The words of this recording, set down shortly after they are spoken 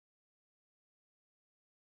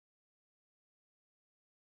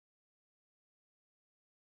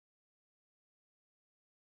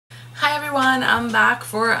everyone, I'm back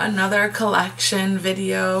for another collection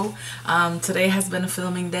video. Today has been a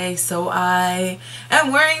filming day, so I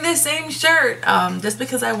am wearing the same shirt just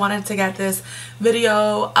because I wanted to get this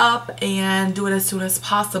video up and do it as soon as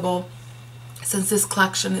possible, since this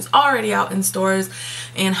collection is already out in stores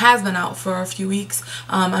and has been out for a few weeks.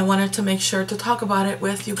 I wanted to make sure to talk about it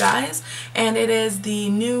with you guys, and it is the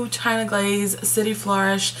new China Glaze City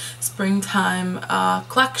Flourish Springtime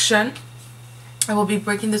collection. I will be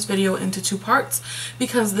breaking this video into two parts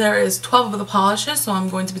because there is 12 of the polishes, so I'm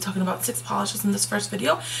going to be talking about 6 polishes in this first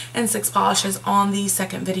video and 6 polishes on the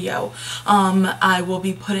second video. I will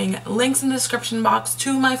be putting links in the description box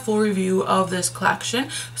to my full review of this collection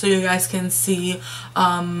so you guys can see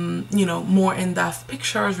you know, more in-depth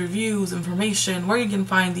pictures, reviews, information, where you can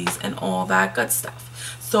find these and all that good stuff.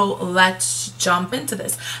 So let's jump into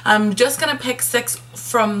this. I'm just going to pick 6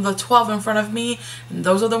 from the 12 in front of me, and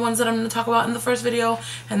those are the ones that I'm going to talk about in the first video,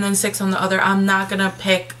 and then 6 on the other. I'm not going to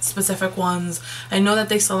pick specific ones. I know that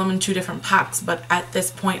they sell them in 2 different packs, but at this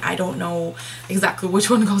point I don't know exactly which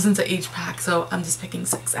one goes into each pack, so I'm just picking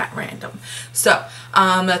 6 at random. So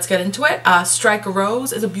let's get into it. Strike a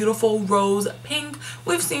Rose is a beautiful rose pink.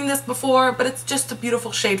 We've seen this before, but it's just a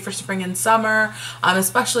beautiful shade for spring and summer,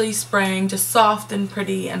 especially spring, just soft and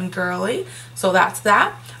pretty and girly. So that's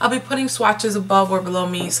that. I'll be putting swatches above or below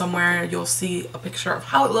me somewhere. You'll see a picture of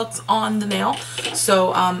how it looks on the nail,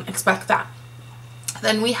 so expect that.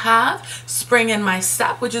 Then we have Spring in My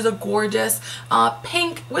Step, which is a gorgeous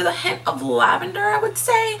pink with a hint of lavender, I would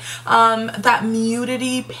say. That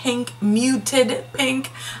muted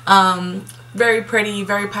pink. Very pretty,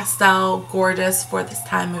 very pastel, gorgeous for this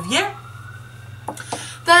time of year.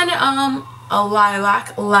 Then a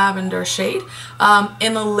lilac lavender shade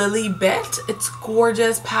in a lily bit. It's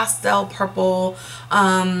gorgeous pastel purple,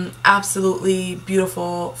 absolutely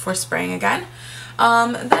beautiful for spring again.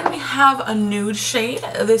 Then we have a nude shade.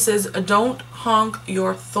 This is Don't Honk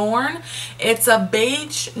Your Thorn. It's a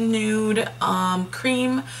beige nude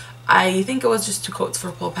cream. I think it was just 2 coats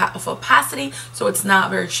for opacity, so it's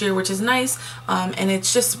not very sheer, which is nice, and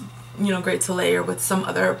it's just, you know, great to layer with some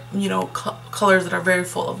other, you know, colors that are very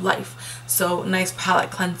full of life. So nice palette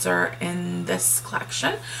cleanser in this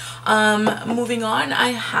collection. Moving on,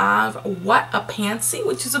 I have What a Pansy,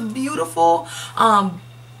 which is a beautiful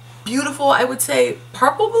I would say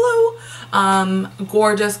purple blue.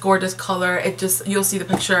 Gorgeous color. It just, you'll see the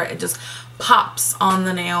picture, it just pops on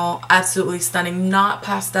the nail. Absolutely stunning. Not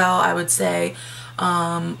pastel, I would say,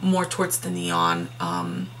 more towards the neon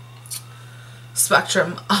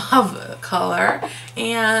spectrum of color.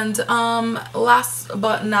 And last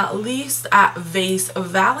but not least, at face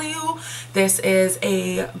value, this is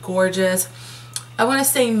a gorgeous, I want to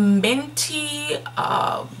say minty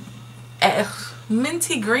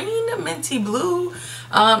minty green, minty blue.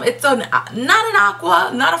 It's not an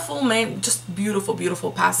aqua, not a full mint, just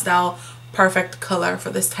beautiful pastel, perfect color for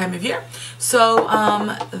this time of year. So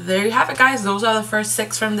there you have it, guys. Those are the first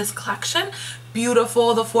 6 from this collection.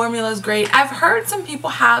 Beautiful. The formula is great. I've heard some people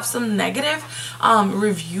have some negative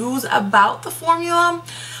reviews about the formula.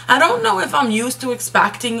 I don't know if I'm used to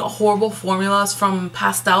expecting horrible formulas from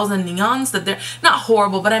pastels and neons, that they're not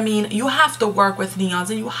horrible, but I mean, you have to work with neons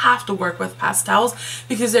and you have to work with pastels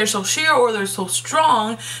because they're so sheer or they're so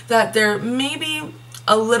strong that they're maybe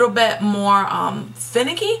a little bit more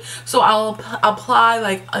finicky. So I'll apply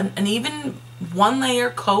like an even 1-layer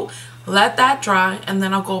coat, let that dry, and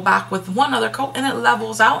then I'll go back with 1 other coat, and it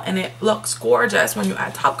levels out and it looks gorgeous. When you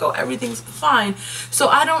add top coat, everything's fine. So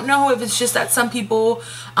I don't know if it's just that some people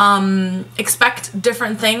expect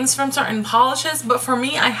different things from certain polishes, but for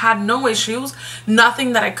me, I had no issues,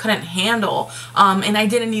 nothing that I couldn't handle, and I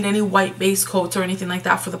didn't need any white base coats or anything like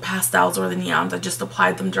that for the pastels or the neons. I just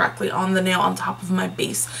applied them directly on the nail on top of my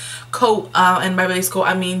base coat, and by base coat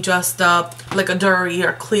I mean just like a dirty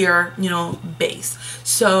or clear, you know, base.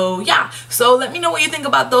 So yeah, so let me know what you think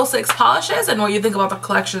about those 6 polishes and what you think about the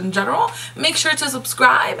collection in general. Make sure to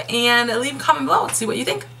subscribe and leave a comment below and see what you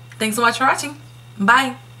think. Thanks so much for watching.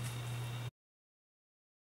 Bye.